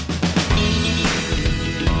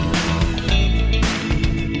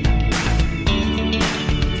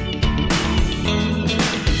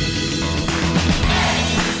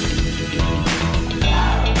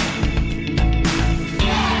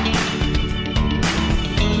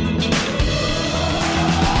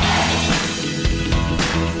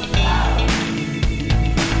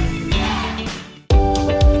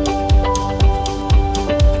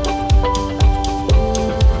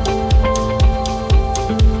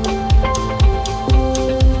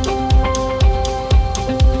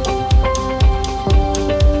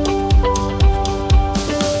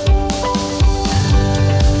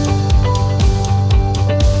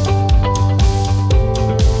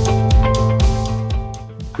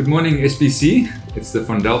Good morning, SBC. It's the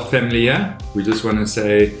Von Delft family here. We just want to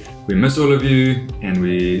say we miss all of you and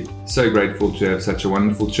we're so grateful to have such a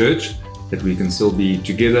wonderful church that we can still be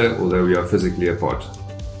together although we are physically apart.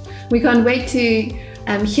 We can't wait to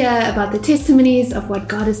hear about the testimonies of what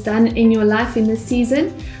God has done in your life in this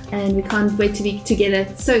season, and we can't wait to be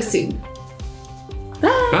together so soon.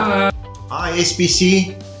 Bye! Bye! Hi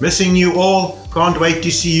SBC, missing you all, can't wait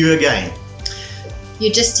to see you again.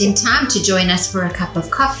 You're just in time to join us for a cup of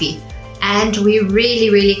coffee, and we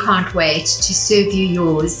really can't wait to serve you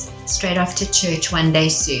yours straight after church one day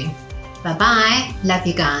soon. Bye-bye, love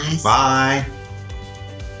you guys. Bye.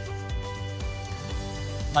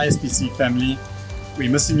 Hi SBC family, we're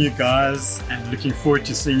missing you guys and looking forward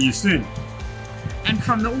to seeing you soon. And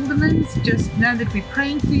from the Aldermans, just know that we're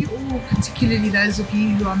praying for you all, particularly those of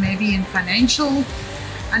you who are maybe under financial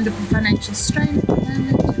strain at the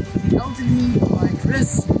moment, and for the elderly who are at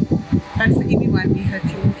risk. But for everyone, we hope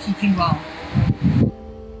you're all keeping well.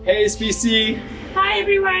 Hey SBC! Hi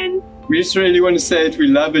everyone! We just really want to say that we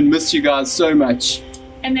love and miss you guys so much.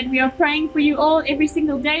 And that we are praying for you all every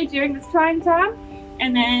single day during this trying time.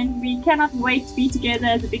 And then we cannot wait to be together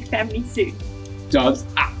as a big family soon. Jobs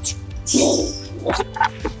out!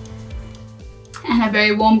 And a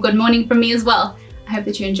very warm good morning from me as well. I hope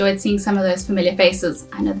that you enjoyed seeing some of those familiar faces.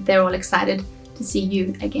 I know that they're all excited to see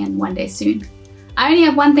you again one day soon. I only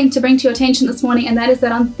have one thing to bring to your attention this morning, and that is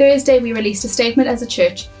that on Thursday we released a statement as a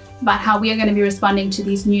church about how we are going to be responding to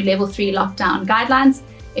these new level 3 lockdown guidelines.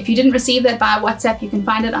 If you didn't receive that via WhatsApp, you can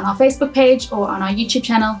find it on our Facebook page or on our YouTube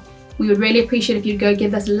channel. We would really appreciate if you'd go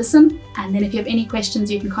give us a listen, and then if you have any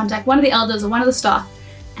questions you can contact one of the elders or one of the staff,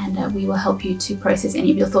 and we will help you to process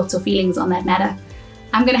any of your thoughts or feelings on that matter.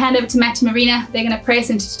 I'm going to hand over to Matt and Marina. They're going to pray us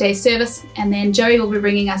into today's service, and then Joey will be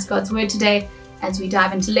bringing us God's Word today as we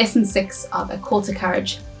dive into Lesson 6 of A Call to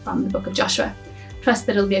Courage from the book of Joshua. Trust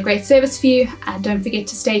that it'll be a great service for you. Don't forget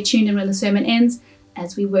to stay tuned in when the sermon ends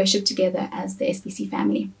as we worship together as the SBC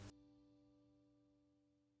family.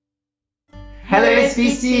 Hello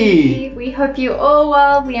SBC! We hope you're all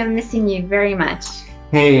well. We are missing you very much.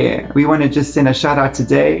 Hey, we want to just send a shout out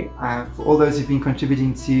today for all those who've been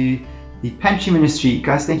contributing to the Pantry Ministry.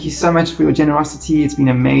 Guys, thank you so much for your generosity. It's been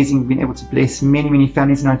amazing. We've been able to bless many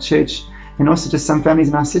families in our church and also just some families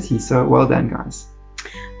in our city. So well done, guys.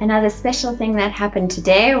 Another special thing that happened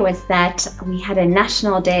today was that we had a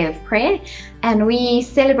National Day of Prayer, and we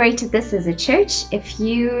celebrated this as a church. If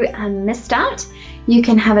you missed out, you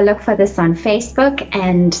can have a look for this on Facebook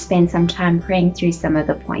and spend some time praying through some of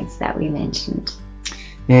the points that we mentioned.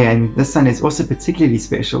 Yeah, and this Sunday is also particularly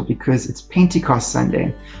special because it's Pentecost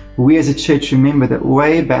Sunday. We as a church remember that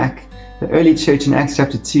way back, the early church in Acts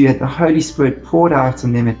chapter 2 had the Holy Spirit poured out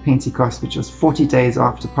on them at Pentecost, which was 40 days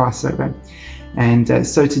after Passover. And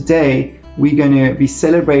so today we're going to be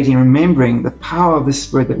celebrating, remembering the power of the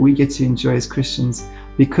Spirit that we get to enjoy as Christians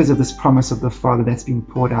because of this promise of the Father that's been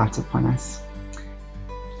poured out upon us.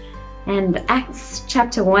 And Acts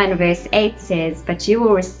chapter 1 verse 8 says, "But you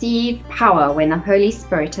will receive power when the Holy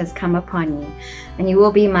Spirit has come upon you, and you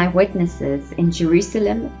will be my witnesses in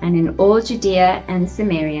Jerusalem and in all Judea and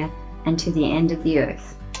Samaria and to the end of the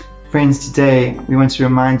earth." Friends, today we want to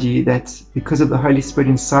remind you that because of the Holy Spirit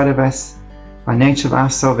inside of us, by nature of our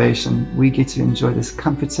salvation, we get to enjoy this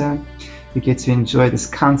comforter, we get to enjoy this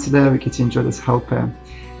counselor, we get to enjoy this helper.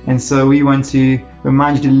 And so we want to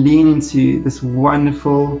remind you to lean into this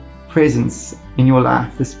wonderful presence in your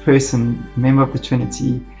life, this person, member of the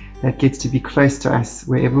Trinity, that gets to be close to us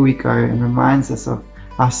wherever we go and reminds us of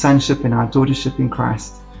our sonship and our daughtership in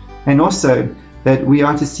Christ. And also that we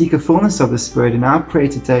are to seek a fullness of the Spirit. And our prayer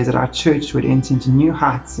today is that our church would enter into new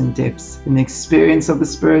heights and depths in the experience of the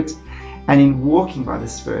Spirit and in walking by the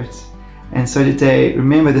Spirit. And so today,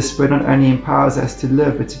 remember, the Spirit not only empowers us to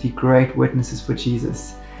live, but to be great witnesses for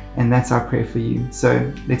Jesus. And that's our prayer for you. So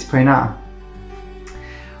let's pray now.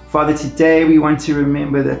 Father, today we want to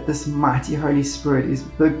remember that this mighty Holy Spirit is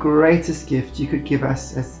the greatest gift you could give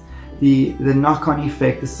us as the knock-on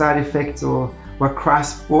effect, the side effect, or what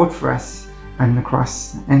Christ bought for us on the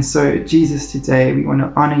cross. And so, Jesus, today we want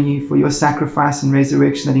to honor you for your sacrifice and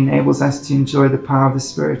resurrection that enables us to enjoy the power of the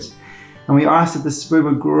Spirit. And we ask that the Spirit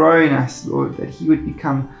would grow in us, Lord, that he would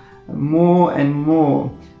become more and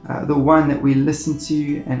more the one that we listen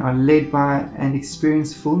to and are led by and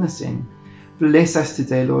experience fullness in. Bless us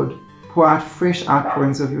today, Lord. Pour out fresh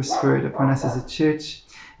outpourings of your Spirit upon us as a church.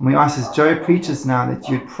 And we ask, as Joe preaches now, that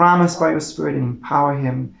you would prime us by your Spirit and empower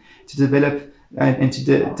him to develop and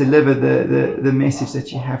to deliver the message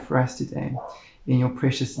that you have for us today. In your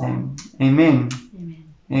precious name. Amen. Amen.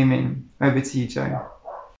 Amen. Over to you, Joe.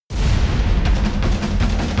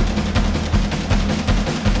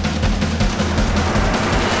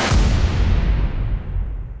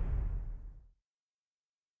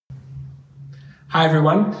 Hi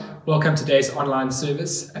everyone, welcome to today's online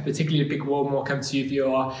service. A particularly big warm welcome to you if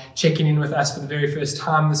you are checking in with us for the very first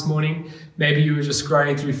time this morning. Maybe you were just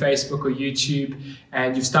scrolling through Facebook or YouTube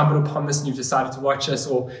and you've stumbled upon this and you've decided to watch us,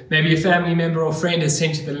 or maybe a family member or friend has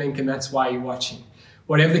sent you the link and that's why you're watching.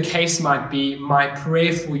 Whatever the case might be, my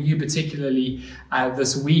prayer for you particularly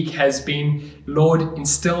this week has been, Lord,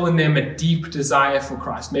 instill in them a deep desire for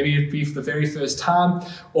Christ. Maybe it'd be for the very first time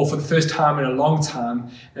or for the first time in a long time.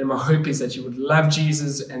 And my hope is that you would love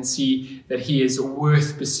Jesus and see that he is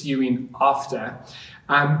worth pursuing after.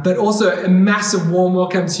 But also a massive warm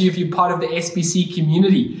welcome to you if you're part of the SBC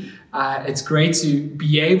community. It's great to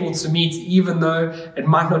be able to meet, even though it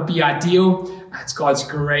might not be ideal. It's God's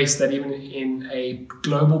grace that even in a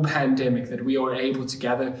global pandemic that we are able to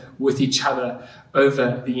gather with each other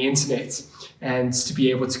over the internet and to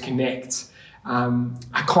be able to connect.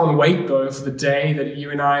 I can't wait though for the day that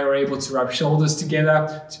you and I are able to rub shoulders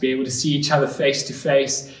together, to be able to see each other face to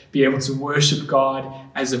face, be able to worship God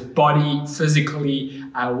as a body, physically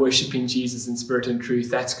worshiping Jesus in spirit and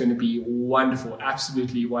truth. That's going to be wonderful,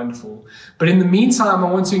 absolutely wonderful. But in the meantime,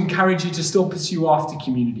 I want to encourage you to still pursue after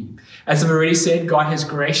community. As I've already said, God has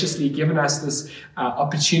graciously given us this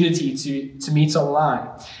opportunity to meet online.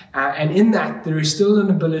 And in that, there is still an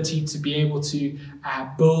ability to be able to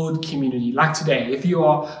build community. Like today, if you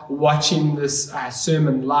are watching this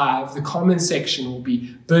sermon live, the comment section will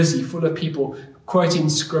be busy, full of people quoting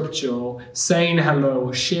scripture or saying hello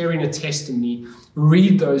or sharing a testimony.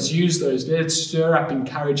 Read those, use those, let it stir up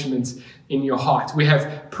encouragement in your heart. We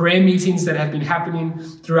have prayer meetings that have been happening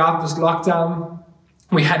throughout this lockdown.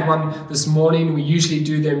 We had one this morning. We usually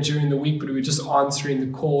do them during the week, but we were just answering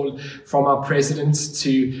the call from our president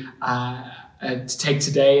to take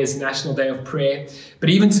today as National Day of Prayer.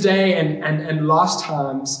 But even today and last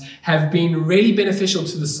times have been really beneficial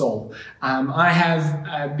to the soul. I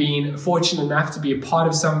have been fortunate enough to be a part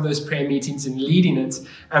of some of those prayer meetings and leading it.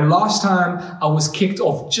 And last time I was kicked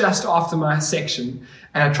off just after my section,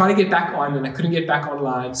 and I tried to get back on and I couldn't get back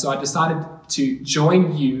online. So I decided to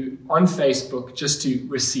join you on Facebook just to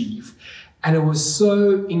receive. And it was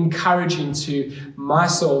so encouraging to my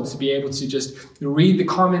soul to be able to just read the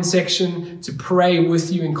comment section, to pray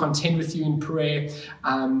with you and contend with you in prayer.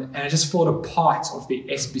 And I just felt a part of the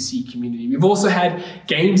SBC community. We've also had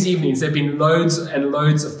games evenings. There have been loads and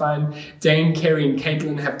loads of fun. Dane, Kerry and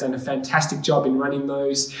Caitlin have done a fantastic job in running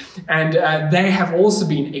those. And they have also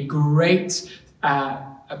been a great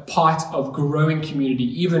a part of growing community,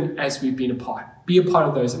 even as we've been apart. Be a part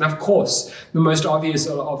of those. And of course, the most obvious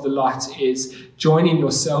of the lot is joining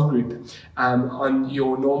your cell group on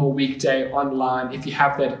your normal weekday online. If you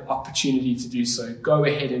have that opportunity to do so, go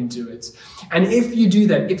ahead and do it. And if you do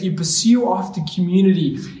that, if you pursue after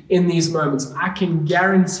community in these moments, I can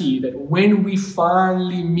guarantee that when we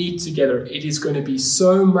finally meet together, it is going to be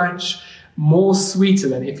so much more sweeter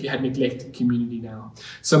than if you had neglected community now.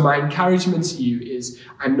 So my encouragement to you is,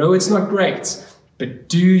 I know it's not great, but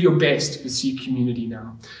do your best to pursue community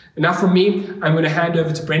now. Enough from me. I'm going to hand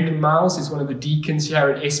over to Brendan Miles. He's one of the deacons here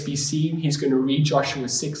at SBC. He's going to read Joshua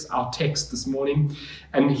 6, our text this morning,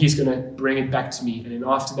 and he's going to bring it back to me. And then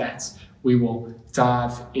after that, we will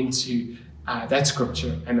dive into that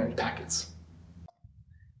scripture and unpack it.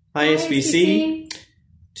 Hi SBC.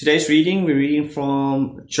 Today's reading, we're reading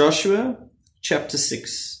from Joshua chapter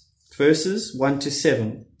 6, verses 1 to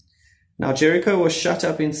 7. Now Jericho was shut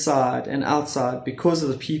up inside and outside because of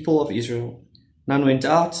the people of Israel. None went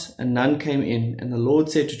out and none came in. And the Lord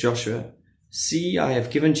said to Joshua, See, I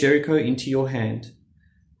have given Jericho into your hand,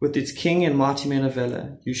 with its king and mighty men of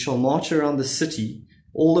valor. You shall march around the city,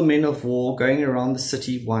 all the men of war going around the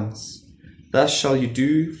city once. Thus shall you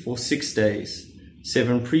do for 6 days.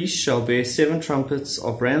 7 priests shall bear 7 trumpets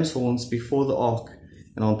of ram's horns before the ark.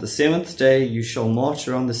 And on the 7th day you shall march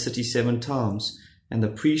around the city 7 times. And the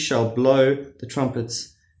priests shall blow the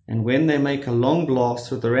trumpets. And when they make a long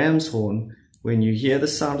blast with the ram's horn, when you hear the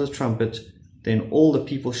sound of the trumpet, then all the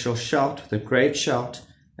people shall shout with a great shout,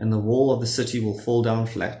 and the wall of the city will fall down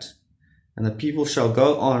flat. And the people shall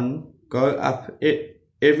go up,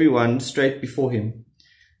 every one straight before him.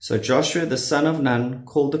 So Joshua the son of Nun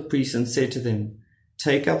called the priests and said to them,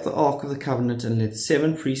 Take up the ark of the covenant, and let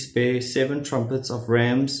 7 priests bear 7 trumpets of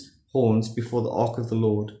ram's horns before the ark of the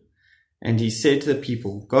Lord. And he said to the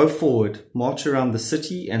people, Go forward, march around the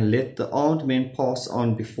city, and let the armed men pass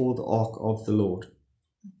on before the ark of the Lord.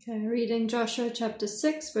 Okay, reading Joshua chapter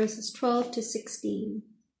 6, verses 12 to 16.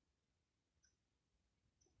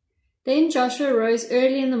 Then Joshua rose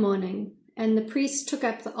early in the morning, and the priests took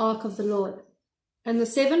up the ark of the Lord. And the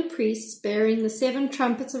 7 priests, bearing the 7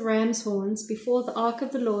 trumpets of ram's horns before the ark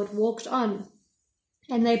of the Lord, walked on.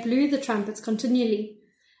 And they blew the trumpets continually.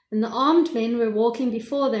 And the armed men were walking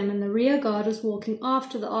before them, and the rear guard was walking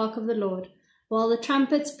after the ark of the Lord, while the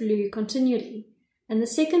trumpets blew continually. And the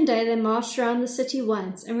second day they marched around the city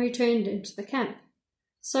once, and returned into the camp.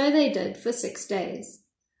 So they did for 6 days.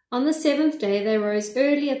 On the 7th day they rose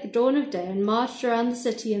early at the dawn of day, and marched around the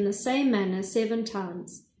city in the same manner 7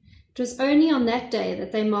 times. It was only on that day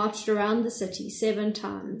that they marched around the city 7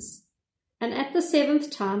 times. And at the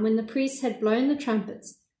 7th time, when the priests had blown the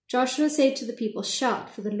trumpets, Joshua said to the people,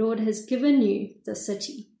 "Shout, for the Lord has given you the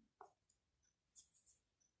city."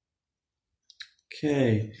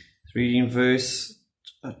 Okay, reading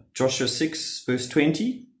Joshua 6, verse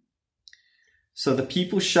 20. So the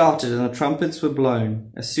people shouted, and the trumpets were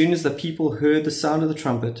blown. As soon as the people heard the sound of the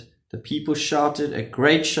trumpet, the people shouted a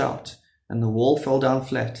great shout, and the wall fell down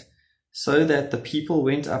flat, so that the people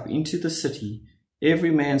went up into the city,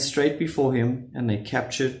 every man straight before him, and they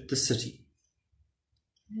captured the city.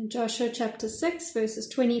 And Joshua chapter 6, verses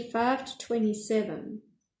 25 to 27.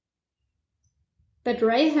 But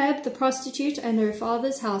Rahab the prostitute and her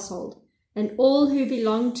father's household, and all who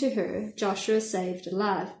belonged to her, Joshua saved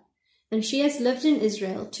alive. And she has lived in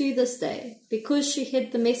Israel to this day, because she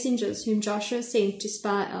hid the messengers whom Joshua sent to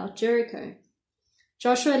spy out Jericho.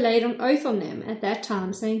 Joshua laid an oath on them at that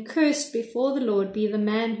time, saying, "Cursed before the Lord be the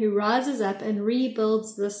man who rises up and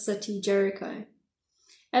rebuilds this city Jericho.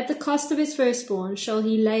 At the cost of his firstborn shall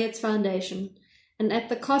he lay its foundation, and at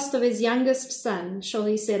the cost of his youngest son shall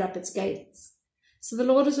he set up its gates." So the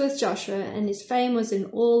Lord was with Joshua, and his fame was in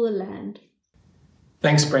all the land.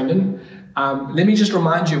 Thanks, Brendan. Let me just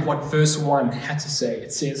remind you of what verse 1 had to say.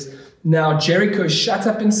 It says, "Now Jericho shut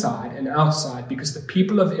up inside and outside, because the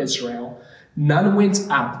people of Israel, none went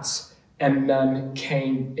out and none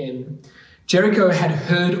came in." Jericho had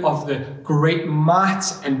heard of the great might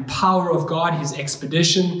and power of God, his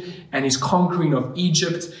expedition and his conquering of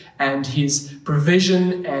Egypt, and his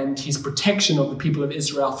provision and his protection of the people of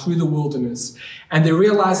Israel through the wilderness. And they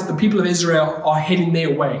realized that the people of Israel are heading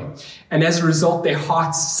their way. And as a result, their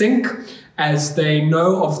hearts sink as they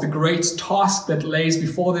know of the great task that lays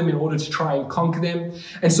before them in order to try and conquer them.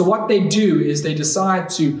 And so what they do is they decide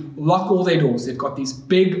to lock all their doors. They've got these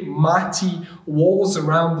big, mighty walls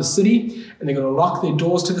around the city, and they're going to lock their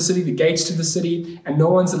doors to the city, the gates to the city, and no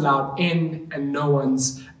one's allowed in and no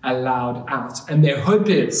one's allowed out. And their hope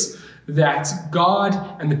is that God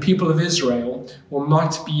and the people of Israel will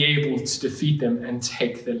not be able to defeat them and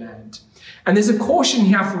take the land. And there's a caution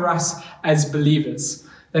here for us as believers,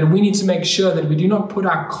 that we need to make sure that we do not put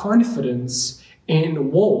our confidence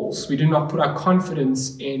in walls. We do not put our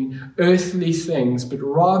confidence in earthly things, but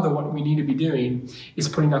rather what we need to be doing is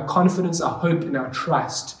putting our confidence, our hope, and our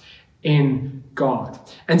trust in God.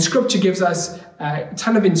 And Scripture gives us a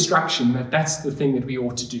ton of instruction that that's the thing that we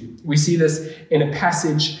ought to do. We see this in a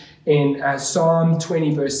passage in Psalm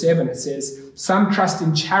 20, verse 7. It says, "Some trust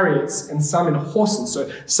in chariots and some in horses." So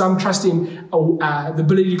some trust in the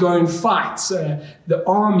ability to go and fight, the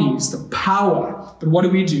armies, the power. But what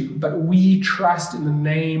do? But we trust in the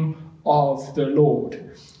name of the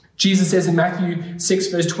Lord. Jesus says in Matthew 6,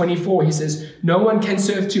 verse 24, he says, "No one can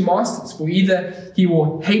serve two masters, for either he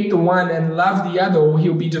will hate the one and love the other, or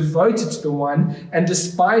he'll be devoted to the one and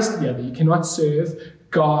despise the other. You cannot serve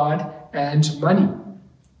God and money."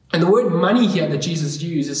 And the word money here that Jesus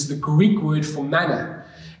used is the Greek word for manna.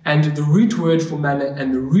 And the root word for manna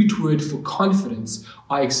and the root word for confidence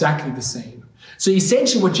are exactly the same. So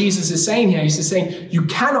essentially what Jesus is saying here, he's saying you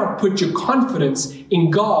cannot put your confidence in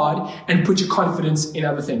God and put your confidence in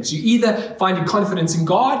other things. You either find your confidence in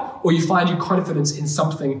God or you find your confidence in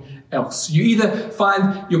something else. You either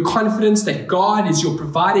find your confidence that God is your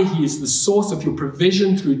provider, he is the source of your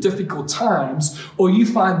provision through difficult times, or you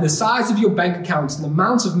find the size of your bank account and the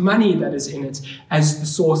amount of money that is in it as the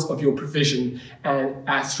source of your provision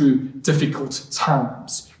and through difficult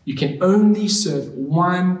times. You can only serve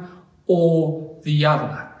one or the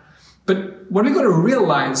other. But what we've got to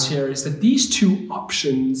realize here is that these two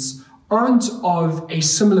options aren't of a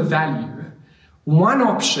similar value. One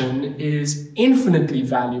option is infinitely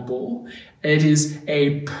valuable. It is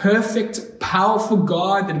a perfect, powerful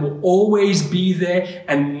God that will always be there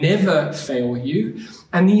and never fail you.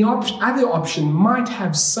 And the other option might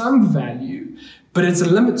have some value, but it's a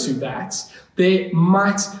limit to that. There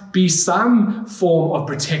might be some form of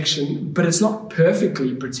protection, but it's not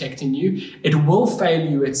perfectly protecting you. It will fail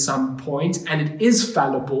you at some point, and it is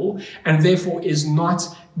fallible, and therefore is not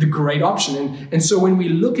the great option. And so when we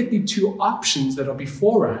look at the two options that are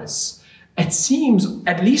before us, it seems,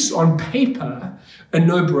 at least on paper, a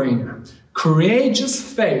no-brainer. Courageous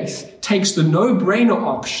faith takes the no-brainer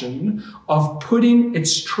option of putting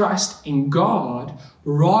its trust in God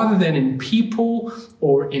rather than in people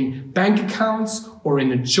or in bank accounts or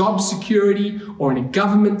in a job security or in a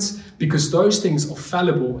government, because those things are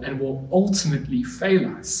fallible and will ultimately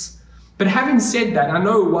fail us. But having said that, I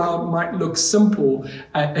know while it might look simple,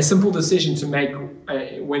 a simple decision to make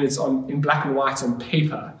when it's in black and white on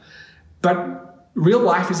paper, but real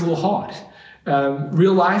life is a little hard.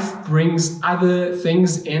 Real life brings other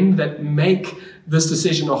things in that make this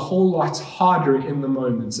decision a whole lot harder in the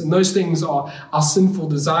moments. And those things are our sinful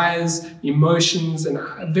desires, emotions, and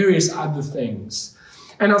various other things.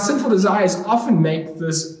 And our sinful desires often make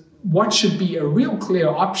this, what should be a real clear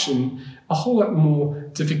option, a whole lot more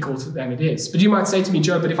difficult than it is. But you might say to me,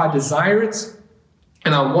 Joe, but if I desire it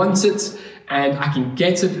and I want it and I can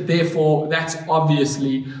get it, therefore that's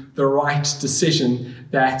obviously the right decision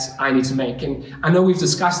that I need to make. And I know we've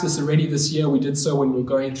discussed this already this year. We did so when we were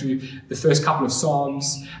going through the first couple of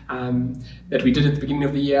Psalms that we did at the beginning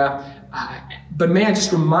of the year. But may I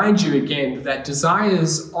just remind you again that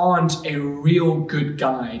desires aren't a real good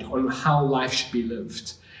guide on how life should be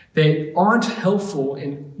lived. They aren't helpful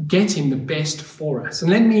in getting the best for us.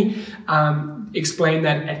 And let me explain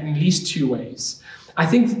that at least two ways. I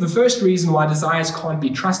think the first reason why desires can't be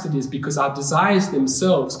trusted is because our desires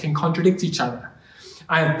themselves can contradict each other.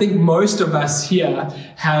 I think most of us here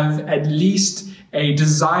have at least a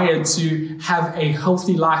desire to have a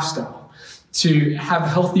healthy lifestyle, to have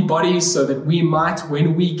healthy bodies so that we might,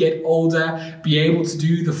 when we get older, be able to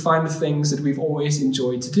do the fun things that we've always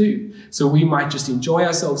enjoyed to do. So we might just enjoy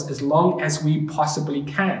ourselves as long as we possibly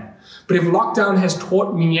can. But if lockdown has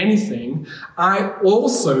taught me anything, I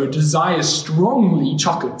also desire strongly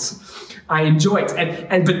chocolate. I enjoy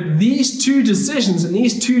it. But these two decisions and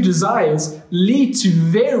these two desires lead to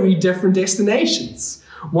very different destinations.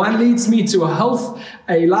 One leads me to a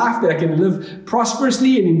life that I can live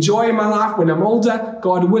prosperously and enjoy my life when I'm older,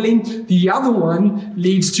 God willing. The other one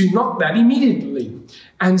leads to not that immediately.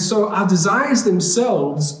 And so our desires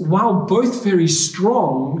themselves, while both very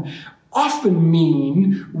strong, often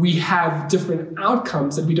mean we have different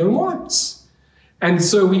outcomes that we don't want. And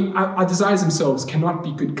so our desires themselves cannot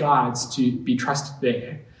be good guides to be trusted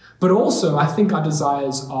there. But also, I think our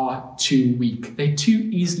desires are too weak. They're too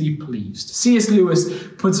easily pleased. C.S. Lewis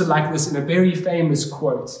puts it like this in a very famous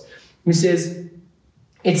quote. He says,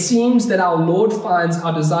 "It seems that our Lord finds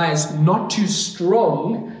our desires not too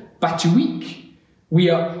strong, but too weak.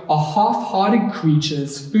 We are half-hearted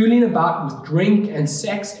creatures fooling about with drink and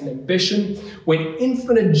sex and ambition when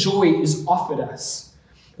infinite joy is offered us.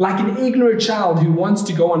 Like an ignorant child who wants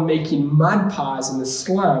to go on making mud pies in the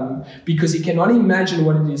slum because he cannot imagine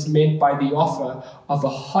what it is meant by the offer of a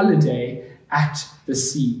holiday at the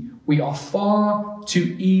sea. We are far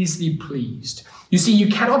too easily pleased." You see, you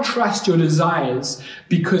cannot trust your desires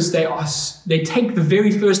because they take the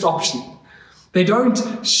very first option. They don't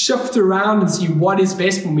shift around and see what is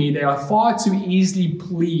best for me. They are far too easily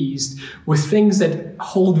pleased with things that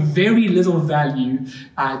hold very little value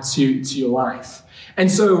to your life. And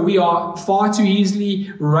so we are far too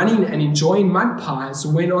easily running and enjoying mud pies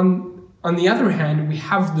when on the other hand, we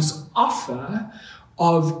have this offer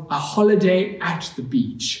of a holiday at the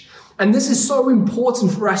beach. And this is so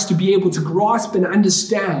important for us to be able to grasp and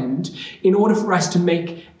understand in order for us to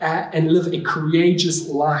make and live a courageous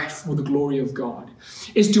life for the glory of God,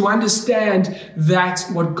 is to understand that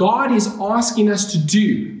what God is asking us to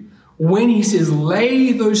do when he says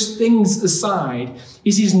lay those things aside,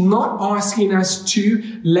 is he's not asking us to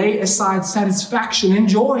lay aside satisfaction and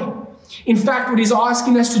joy. In fact, what he's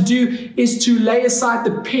asking us to do is to lay aside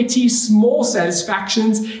the petty, small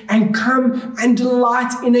satisfactions and come and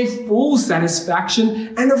delight in a full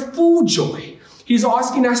satisfaction and a full joy. He's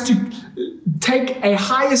asking us to take a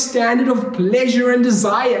higher standard of pleasure and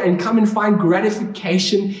desire and come and find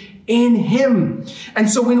gratification in him. And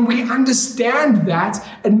so when we understand that,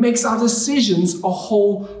 it makes our decisions a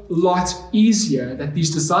whole lot easier. That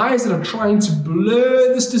these desires that are trying to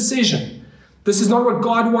blur this decision, this is not what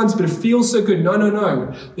God wants, but it feels so good.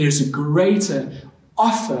 No. There's a greater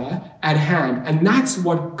offer at hand. And that's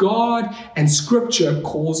what God and Scripture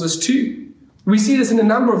calls us to. We see this in a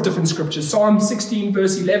number of different scriptures. Psalm 16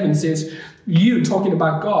 verse 11 says, "You," talking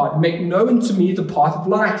about God, "make known to me the path of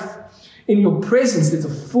life. In your presence there's a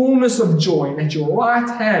fullness of joy, and at your right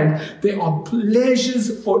hand there are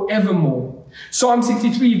pleasures forevermore." Psalm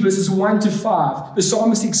 63 verses 1 to 5, the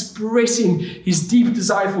psalmist expressing his deep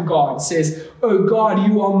desire for God says, "O God,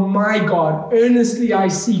 you are my God. Earnestly I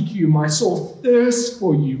seek you. My soul thirsts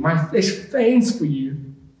for you. My flesh faints for you,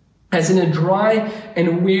 as in a dry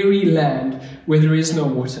and weary land where there is no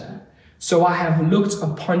water. So I have looked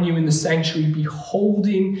upon you in the sanctuary,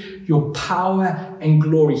 beholding your power and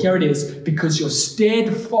glory. Here it is. Because your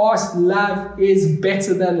steadfast love is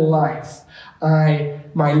better than life,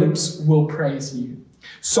 my lips will praise you.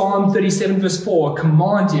 Psalm 37 verse 4, a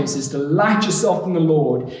command here says, delight yourself in the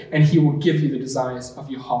Lord, and he will give you the desires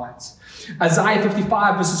of your heart. Isaiah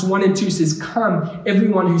 55 verses 1 and 2 says, come,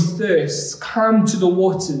 everyone who thirsts, come to the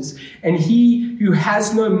waters, and he who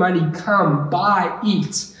has no money, come, buy,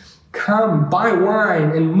 eat. Come, buy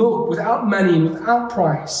wine and milk without money and without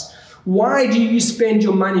price. Why do you spend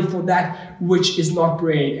your money for that which is not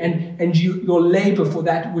bread, and your labor for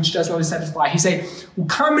that which does not satisfy? He said, well,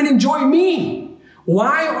 come and enjoy me.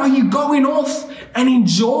 Why are you going off and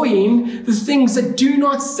enjoying the things that do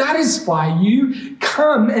not satisfy you?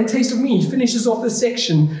 Come and taste of me. He finishes off the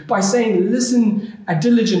section by saying, listen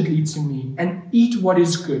diligently to me and eat what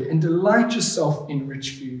is good and delight yourself in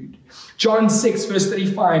rich food. John 6 verse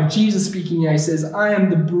 35, Jesus speaking here, he says, I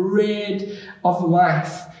am the bread of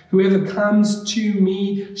life. Whoever comes to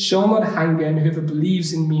me shall not hunger, and whoever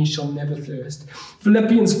believes in me shall never thirst.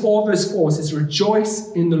 Philippians 4 verse 4 says,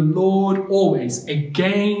 rejoice in the Lord always.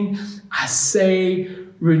 Again, I say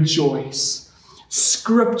rejoice.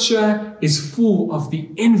 Scripture is full of the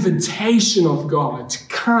invitation of God to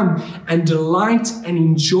come and delight and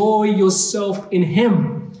enjoy yourself in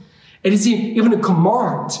him. It is even a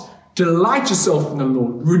command. Delight yourself in the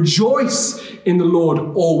Lord. Rejoice in the Lord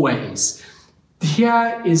always.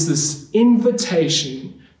 Here is this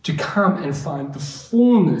invitation to come and find the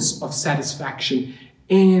fullness of satisfaction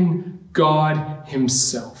in God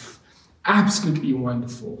himself. Absolutely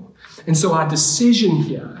wonderful. And so our decision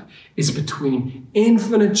here is between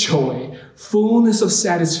infinite joy, fullness of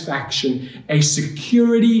satisfaction, a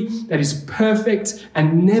security that is perfect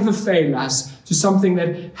and never fail us, to something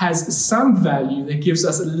that has some value, that gives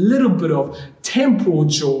us a little bit of temporal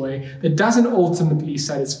joy that doesn't ultimately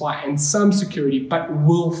satisfy, and some security but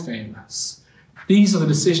will fail us. These are the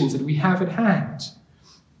decisions that we have at hand.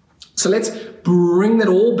 So let's bring that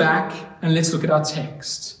all back and let's look at our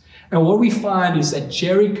text. And what we find is that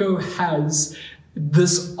Jericho has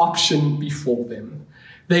this option before them.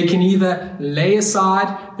 They can either lay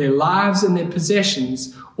aside their lives and their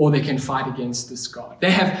possessions, or they can fight against this God.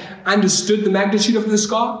 They have understood the magnitude of this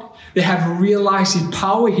God. They have realized his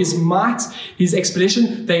power, his might, his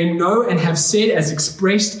expedition. They know and have said, as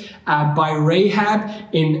expressed by Rahab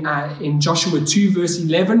in Joshua 2 verse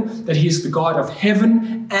 11, that he is the God of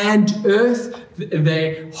heaven and earth.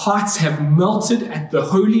 Their hearts have melted at the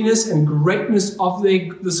holiness and greatness of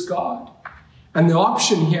this God. And the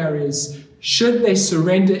option here is, should they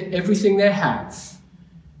surrender everything they have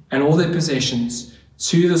and all their possessions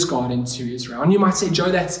to this God and to Israel? And you might say, Joe,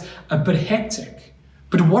 that's a bit hectic.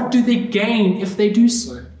 But what do they gain if they do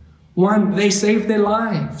so? One, they save their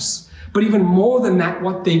lives. But even more than that,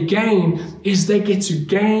 what they gain is they get to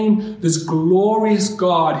gain this glorious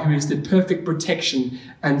God who is the perfect protection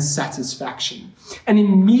and satisfaction. An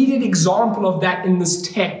immediate example of that in this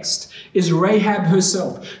text is Rahab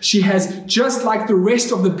herself. She has, just like the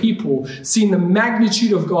rest of the people, seen the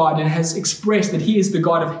magnitude of God and has expressed that he is the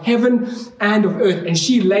God of heaven and of earth. And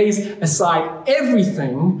she lays aside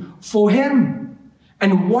everything for him.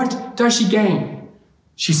 And what does she gain?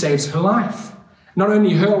 She saves her life. Not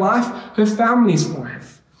only her life, her family's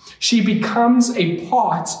life. She becomes a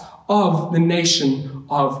part of the nation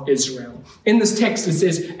of Israel. In this text, it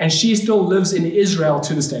says, and she still lives in Israel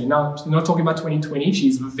to this day. Now, they're not talking about 2020.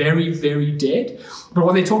 She's very, very dead. But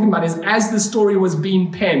what they're talking about is, as the story was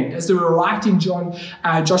being penned, as they were writing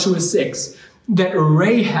Joshua 6, that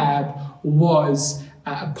Rahab was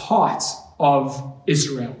a part of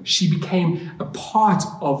Israel. She became a part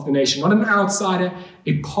of the nation, not an outsider,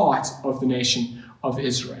 a part of the nation of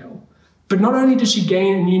Israel. But not only did she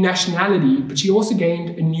gain a new nationality, but she also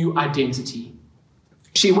gained a new identity.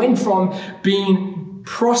 She went from being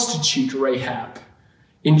prostitute Rahab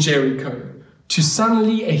in Jericho to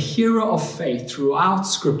suddenly a hero of faith throughout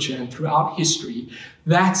Scripture and throughout history.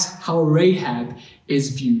 That's how Rahab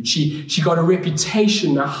is viewed. She got a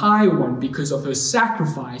reputation, a high one, because of her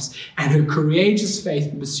sacrifice and her courageous faith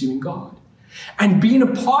in pursuing God. And being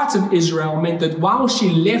a part of Israel meant that while she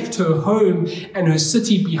left her home and her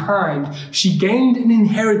city behind, she gained an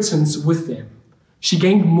inheritance with them. She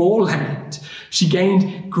gained more land. She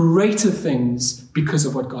gained greater things because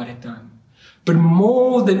of what God had done. But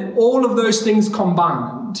more than all of those things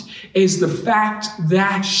combined is the fact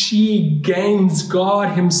that she gains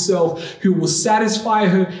God himself, who will satisfy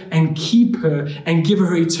her and keep her and give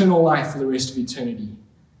her eternal life for the rest of eternity.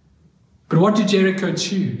 But what did Jericho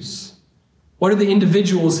choose? What do the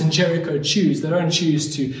individuals in Jericho choose? They don't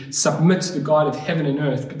choose to submit to the God of heaven and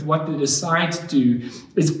earth, but what they decide to do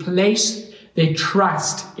is place their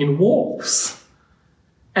trust in wolves.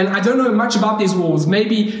 And I don't know much about these wolves.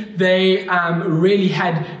 Maybe they really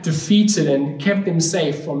had defeated and kept them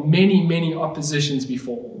safe from many, many oppositions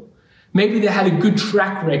before. Maybe they had a good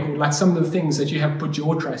track record, like some of the things that you have put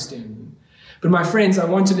your trust in. But my friends, I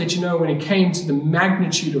want to let you know when it came to the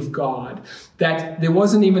magnitude of God, that there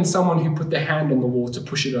wasn't even someone who put their hand on the wall to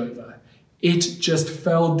push it over. It just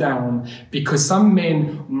fell down because some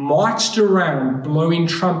men marched around blowing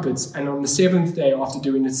trumpets, and on the seventh day, after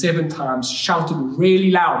doing it 7 times, shouted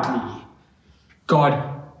really loudly.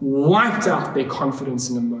 God wiped out their confidence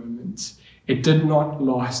in a moment. It did not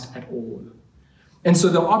last at all. And so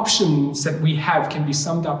the options that we have can be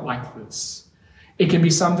summed up like this. It can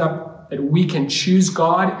be summed up that we can choose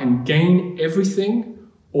God and gain everything,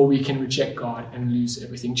 or we can reject God and lose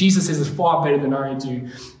everything. Jesus says it far better than I do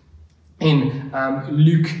in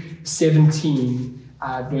Luke 17,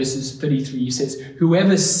 verses 33. He says,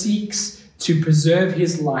 whoever seeks to preserve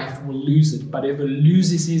his life will lose it, but whoever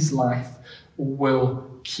loses his life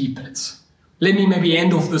will keep it. Let me maybe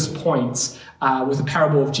end off this point with a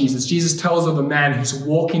parable of Jesus. Jesus tells of a man who's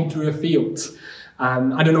walking through a field.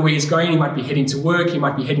 I don't know where he's going. He might be heading to work. He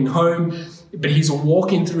might be heading home. But he's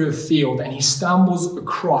walking through a field and he stumbles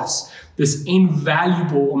across this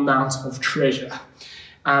invaluable amount of treasure.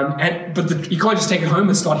 But he can't just take it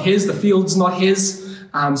home. It's not his. The field's not his.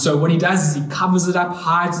 So what he does is he covers it up,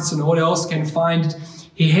 hides it so no one else can find it.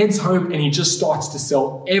 He heads home and he just starts to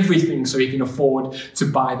sell everything so he can afford to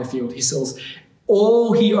buy the field. He sells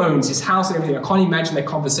all he owns, his house and everything. I can't imagine that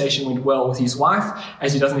conversation went well with his wife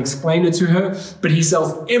as he doesn't explain it to her, but he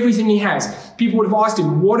sells everything he has. People would have asked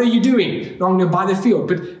him, what are you doing? No, I'm going to buy the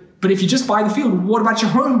field. But if you just buy the field, what about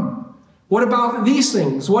your home? What about these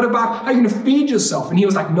things? What about how are you going to feed yourself? And he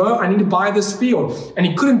was like, no, I need to buy this field. And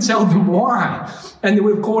he couldn't tell them why. And they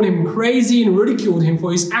would have called him crazy and ridiculed him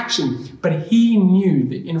for his action. But he knew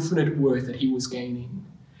the infinite worth that he was gaining.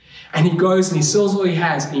 And he goes and he sells all he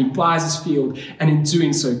has and he buys his field, and in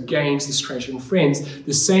doing so gains this treasure. And friends,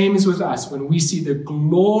 the same is with us. When we see the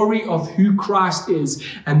glory of who Christ is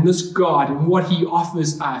and this God and what he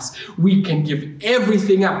offers us, we can give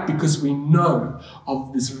everything up because we know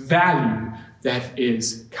of this value that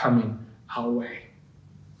is coming our way.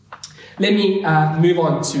 Let me move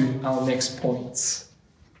on to our next point.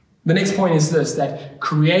 The next point is this, that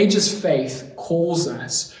courageous faith calls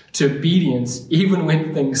us to obedience even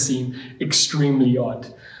when things seem extremely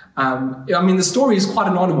odd. The story is quite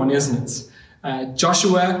an odd one, isn't it?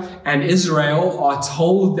 Joshua and Israel are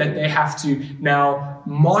told that they have to now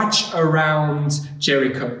march around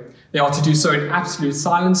Jericho. They are to do so in absolute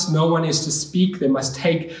silence. No one is to speak. They must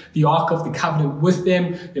take the Ark of the Covenant with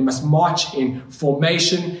them. They must march in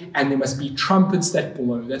formation, and there must be trumpets that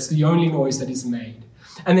blow. That's the only noise that is made.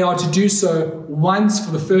 And they are to do so once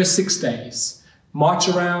for the first 6 days. March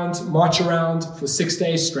around for 6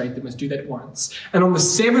 days straight. They must do that once. And on the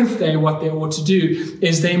 7th day, what they ought to do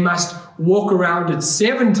is they must walk around it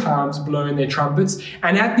 7 times, blowing their trumpets,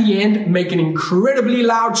 and at the end, make an incredibly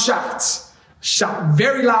loud shout. Shout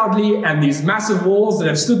very loudly, and these massive walls that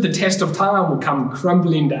have stood the test of time will come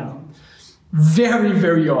crumbling down. Very,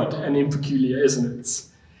 very odd and peculiar, isn't it?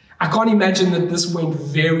 I can't imagine that this went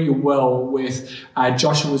very well with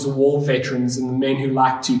Joshua's war veterans and the men who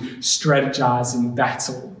like to strategize in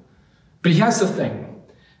battle. But here's the thing,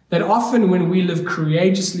 that often when we live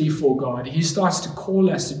courageously for God, he starts to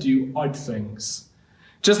call us to do odd things.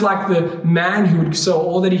 Just like the man who would sell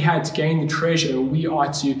all that he had to gain the treasure, we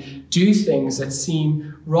are to do things that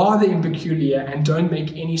seem rather peculiar and don't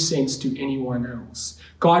make any sense to anyone else.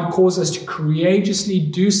 God calls us to courageously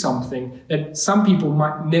do something that some people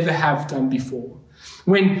might never have done before.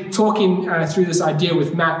 When talking through this idea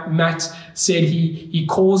with Matt said he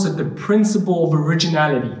calls it the principle of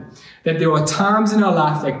originality. That there are times in our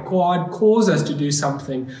life that God calls us to do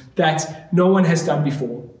something that no one has done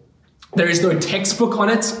before. There is no textbook on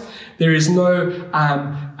it. There is no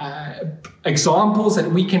examples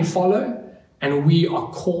that we can follow. And we are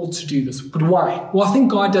called to do this. But why? Well, I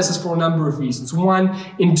think God does this for a number of reasons. One,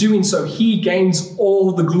 in doing so, he gains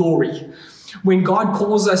all the glory. When God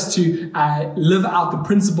calls us to live out the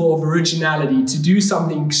principle of originality, to do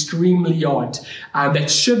something extremely odd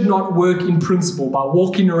that should not work in principle by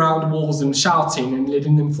walking around walls and shouting and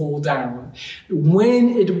letting them fall down, when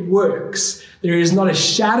it works, there is not a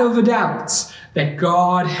shadow of a doubt that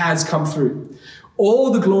God has come through.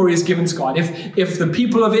 All the glory is given to God. If the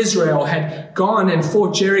people of Israel had gone and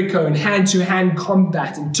fought Jericho in hand-to-hand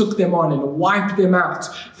combat and took them on and wiped them out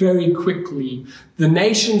very quickly, the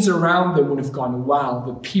nations around them would have gone, wow,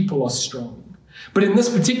 the people are strong. But in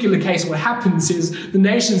this particular case, what happens is the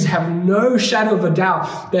nations have no shadow of a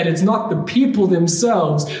doubt that it's not the people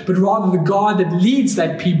themselves, but rather the God that leads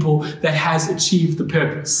that people that has achieved the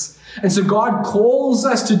purpose. And so God calls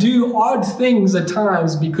us to do odd things at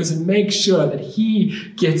times because it makes sure that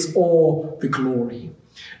He gets all the glory.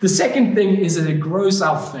 The second thing is that it grows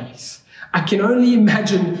our faith. I can only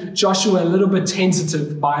imagine Joshua a little bit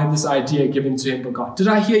tentative by this idea given to him by God. Did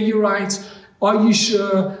I hear you right? Are you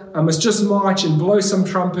sure? I must just march and blow some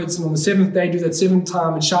trumpets, and on the seventh day do that 7th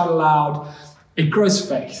time and shout aloud. It grows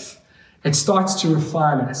faith. It starts to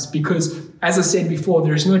refine us because, as I said before,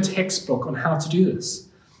 there is no textbook on how to do this.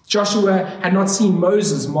 Joshua had not seen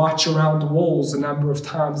Moses march around the walls a number of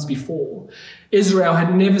times before. Israel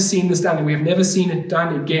had never seen this done, and we have never seen it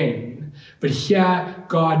done again. But here,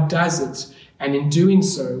 God does it. And in doing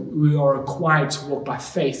so, we are required to walk by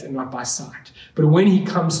faith and not by sight. But when He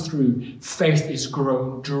comes through, faith is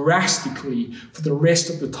grown drastically for the rest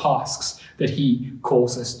of the tasks that He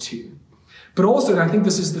calls us to. But also, and I think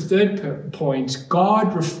this is the third point,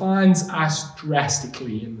 God refines us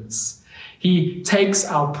drastically in this. He takes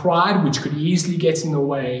our pride, which could easily get in the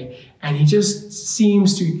way, and He just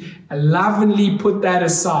seems to lovingly put that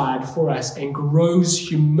aside for us and grows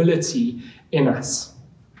humility in us.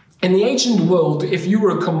 In the ancient world, if you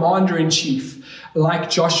were a commander-in-chief, like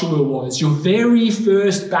Joshua was, your very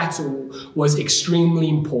first battle was extremely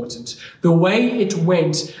important. The way it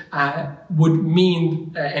went would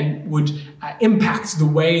mean and would impact the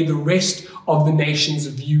way the rest of the nations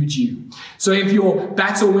viewed you. So if your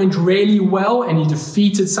battle went really well and you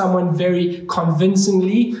defeated someone very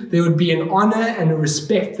convincingly, there would be an honor and a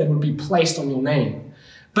respect that would be placed on your name.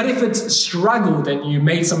 But if it struggled and you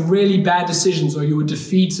made some really bad decisions or you were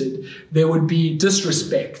defeated, there would be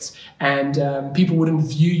disrespect and people wouldn't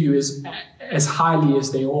view you as highly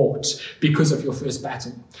as they ought because of your first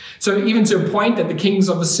battle. So even to a point that the kings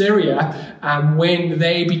of Assyria, when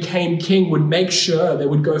they became king, would make sure they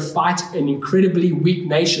would go fight an incredibly weak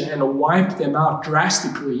nation and wipe them out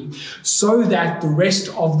drastically so that the rest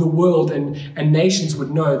of the world and nations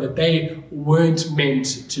would know that they weren't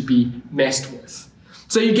meant to be messed with.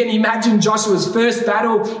 So you can imagine Joshua's first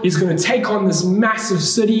battle. He's going to take on this massive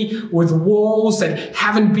city with walls that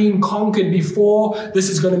haven't been conquered before. This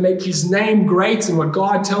is going to make his name great. And what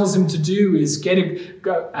God tells him to do is get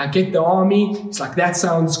the army. It's like, that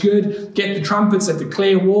sounds good. Get the trumpets that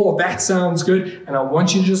declare war. That sounds good. And I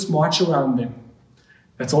want you to just march around them.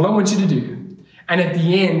 That's all I want you to do. And at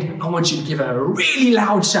the end, I want you to give a really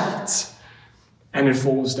loud shout. And it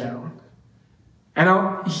falls down.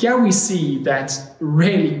 And here we see that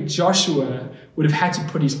really Joshua would have had to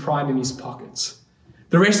put his pride in his pockets.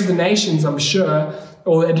 The rest of the nations, I'm sure,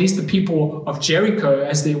 or at least the people of Jericho,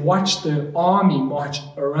 as they watched the army march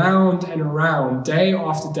around and around day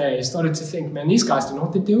after day, started to think, man, these guys don't know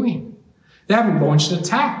what they're doing. They haven't launched an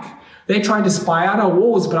attack. They're trying to spy out our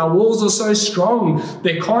walls, but our walls are so strong,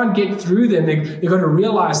 they can't get through them. They've got to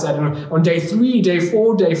realize that. And on day 3, day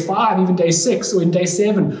 4, day 5, even day 6, or in day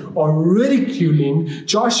 7, are ridiculing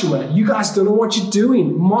Joshua. You guys don't know what you're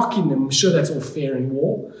doing, mocking them. I'm sure that's all fair in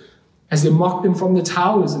war, as they mocked them from the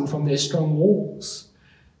towers and from their strong walls.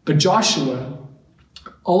 But Joshua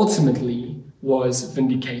ultimately was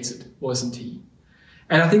vindicated, wasn't he?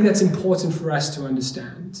 And I think that's important for us to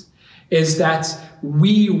understand, is that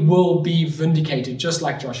we will be vindicated just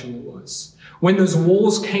like Joshua was. When those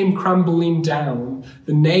walls came crumbling down,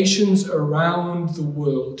 the nations around the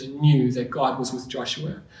world knew that God was with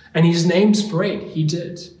Joshua. And his name spread, he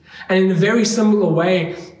did. And in a very similar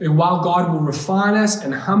way, while God will refine us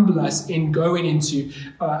and humble us in going into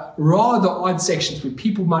rather odd sections where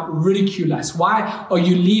people might ridicule us. Why are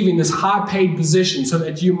you leaving this high-paid position so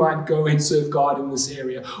that you might go and serve God in this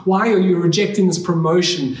area? Why are you rejecting this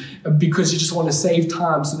promotion because you just want to save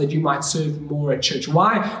time so that you might serve more at church?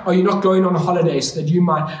 Why are you not going on a holiday so that you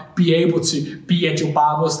might be able to be at your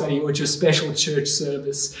Bible study or at your special church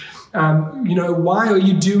service? Why are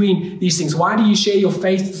you doing these things? Why do you share your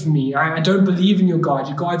faith with me? I don't believe in your God.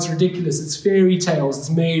 Your God's ridiculous. It's fairy tales. It's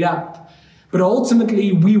made up. But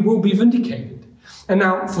ultimately, we will be vindicated. And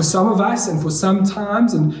now, for some of us and for some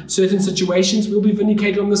times and certain situations, we'll be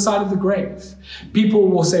vindicated on the side of the grave. People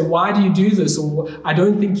will say, why do you do this? Or I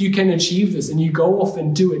don't think you can achieve this. And you go off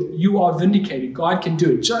and do it. You are vindicated. God can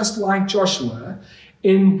do it. Just like Joshua,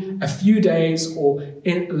 in a few days or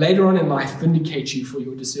later on in life, vindicate you for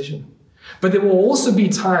your decision. But there will also be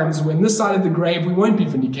times when this side of the grave we won't be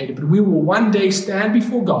vindicated, but we will one day stand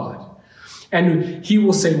before God. And he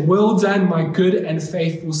will say, well done, my good and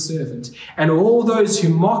faithful servant. And all those who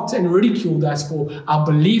mocked and ridiculed us for our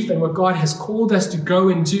belief in what God has called us to go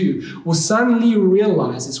and do will suddenly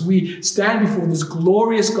realize as we stand before this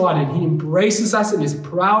glorious God and he embraces us and is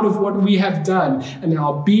proud of what we have done and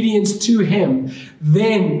our obedience to him,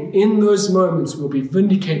 then in those moments we'll be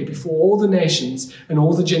vindicated before all the nations and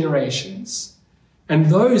all the generations. And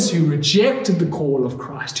those who rejected the call of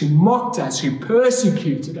Christ, who mocked us, who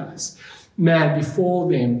persecuted us, man, before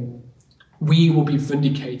them, we will be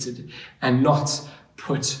vindicated and not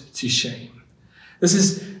put to shame. This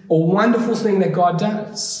is a wonderful thing that God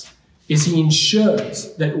does, is he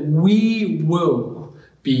ensures that we will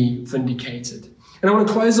be vindicated. And I want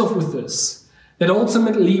to close off with this, that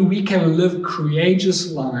ultimately we can live courageous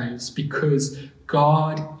lives because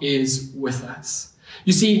God is with us.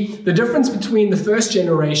 You see, the difference between the first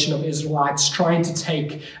generation of Israelites trying to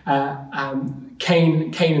take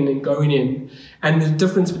Canaan and going in, and the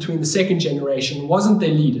difference between the second generation wasn't their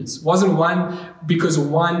leaders. Wasn't one because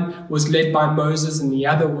one was led by Moses and the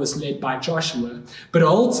other was led by Joshua. But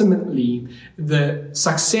ultimately, the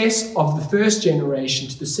success of the first generation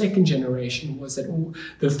to the second generation was that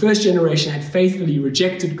the first generation had faithfully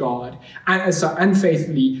rejected God, and so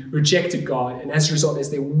unfaithfully rejected God. And as a result, as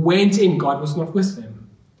they went in, God was not with them.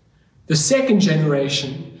 The second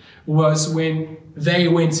generation was when they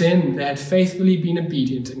went in, they had faithfully been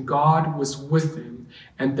obedient, and God was with them,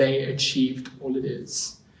 and they achieved all it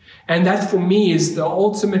is. And that, for me, is the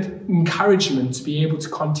ultimate encouragement to be able to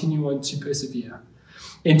continue on to persevere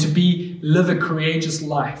and to live a courageous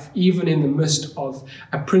life, even in the midst of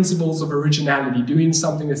principles of originality, doing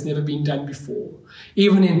something that's never been done before,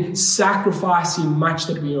 even in sacrificing much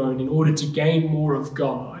that we own in order to gain more of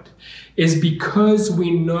God, is because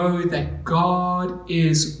we know that God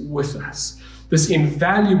is with us. This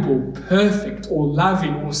invaluable, perfect, or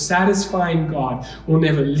loving, or satisfying God will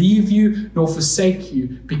never leave you nor forsake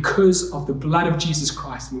you because of the blood of Jesus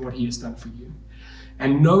Christ and what he has done for you.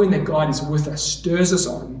 And knowing that God is with us stirs us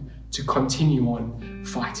on to continue on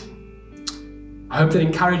fighting. I hope that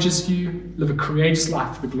encourages you. Live a courageous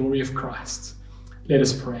life for the glory of Christ. Let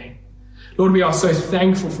us pray. Lord, we are so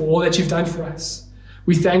thankful for all that you've done for us.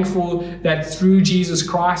 We're thankful that through Jesus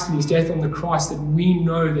Christ and his death on the cross, that we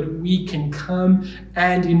know that we can come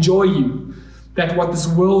and enjoy you. That what this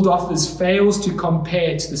world offers fails to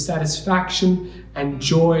compare to the satisfaction and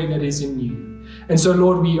joy that is in you. And so,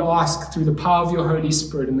 Lord, we ask through the power of your Holy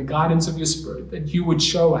Spirit and the guidance of your Spirit that you would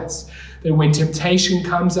show us that when temptation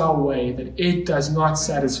comes our way, that it does not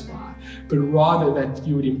satisfy, but rather that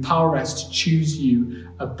you would empower us to choose you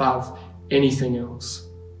above anything else.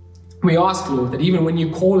 We ask, Lord, that even when you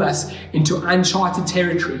call us into uncharted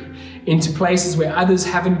territory, into places where others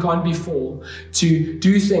haven't gone before, to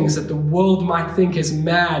do things that the world might think is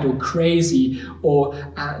mad or crazy or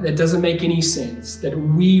that doesn't make any sense, that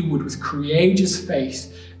we would, with courageous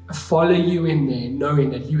faith, follow you in there, knowing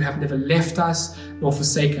that you have never left us nor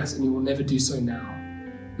forsake us, and you will never do so now.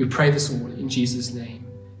 We pray this all in Jesus' name.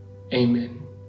 Amen.